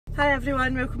Hi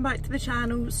everyone, welcome back to the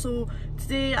channel. So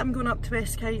today I'm going up to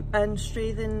Westkype and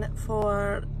Strathern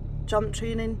for jump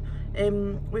training.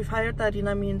 We've hired the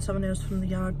arena, me and someone else from the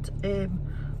yard, and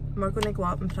we're going to go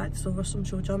up and practice over some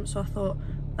show jumps, so I thought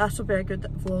this would be a good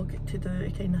vlog to do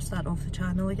to kind of start off the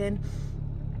channel again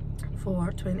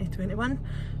for 2021.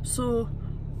 So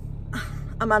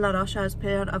I'm in a rush as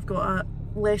per. I've got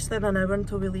less than an hour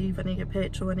until we leave. I need to get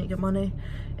petrol, I need to get money,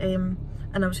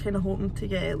 and I was kind of hoping to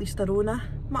get at least a Rona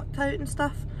mucked out and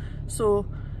stuff. So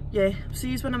yeah,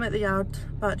 see you when I'm at the yard,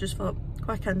 but I just thought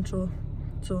quick intro.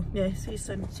 So yeah, see you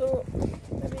soon. So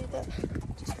I made it,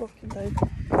 just walking down to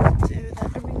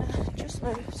the arena just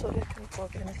now. Sorry I couldn't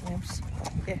vlog anything else.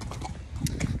 Yeah,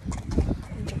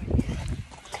 enjoy.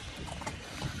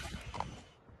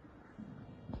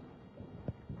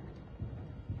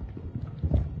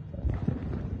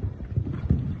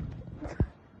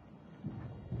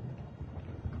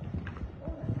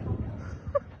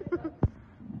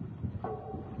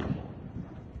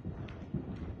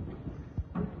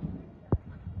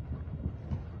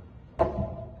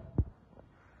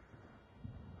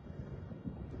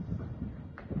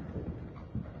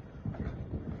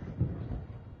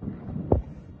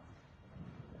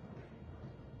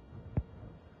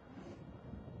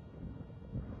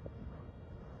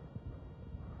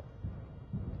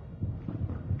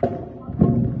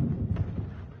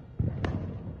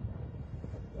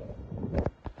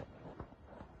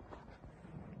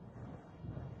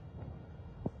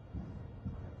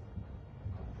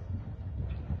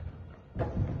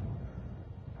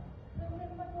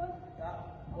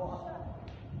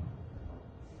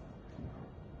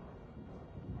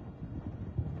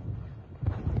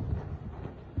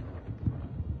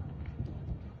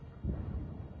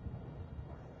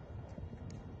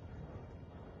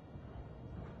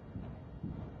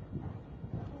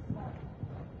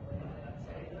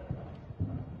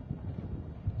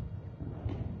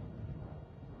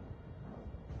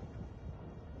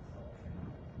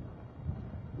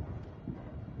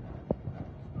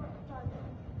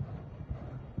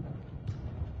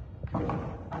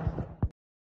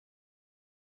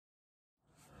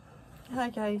 Hi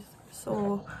guys,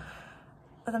 so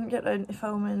I didn't get round to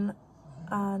filming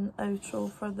an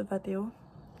outro for the video.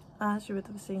 As you would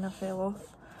have seen, I fell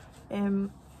off.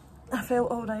 I felt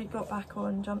alright, got back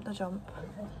on, jumped a jump,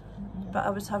 but I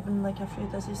was having like a few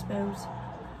dizzy spells.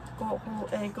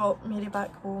 Got Mary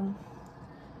back home,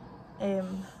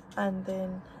 and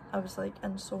then I was like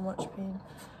in so much pain.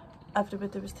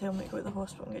 Everybody was telling me to go to the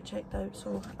hospital and get checked out,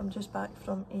 so I'm just back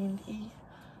from A&E.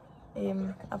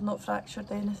 I've not fractured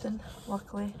anything,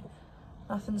 luckily.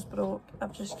 Nothing's broke.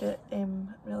 I've just got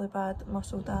really bad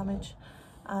muscle damage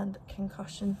and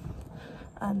concussion.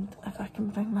 And if I can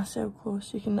bring myself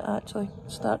close, you can actually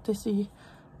start to see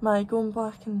my going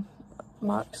black and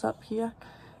marks up here.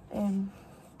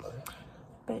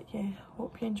 But yeah,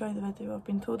 hope you enjoy the video. I've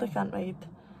been told I can't ride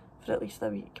for at least a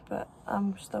week, but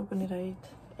I'm still going to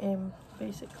ride.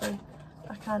 Basically,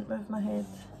 I can't move my head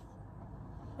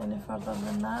any further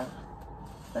than that.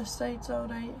 This side's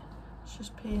alright, it's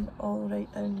just pain all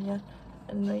right down here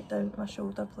and right down my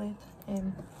shoulder blade.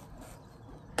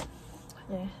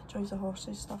 Yeah, joys of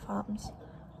horses, stuff happens.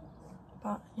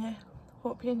 But yeah,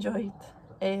 hope you enjoyed,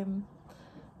 and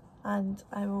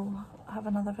I will have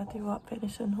another video up very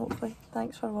soon hopefully.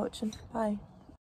 Thanks for watching, bye.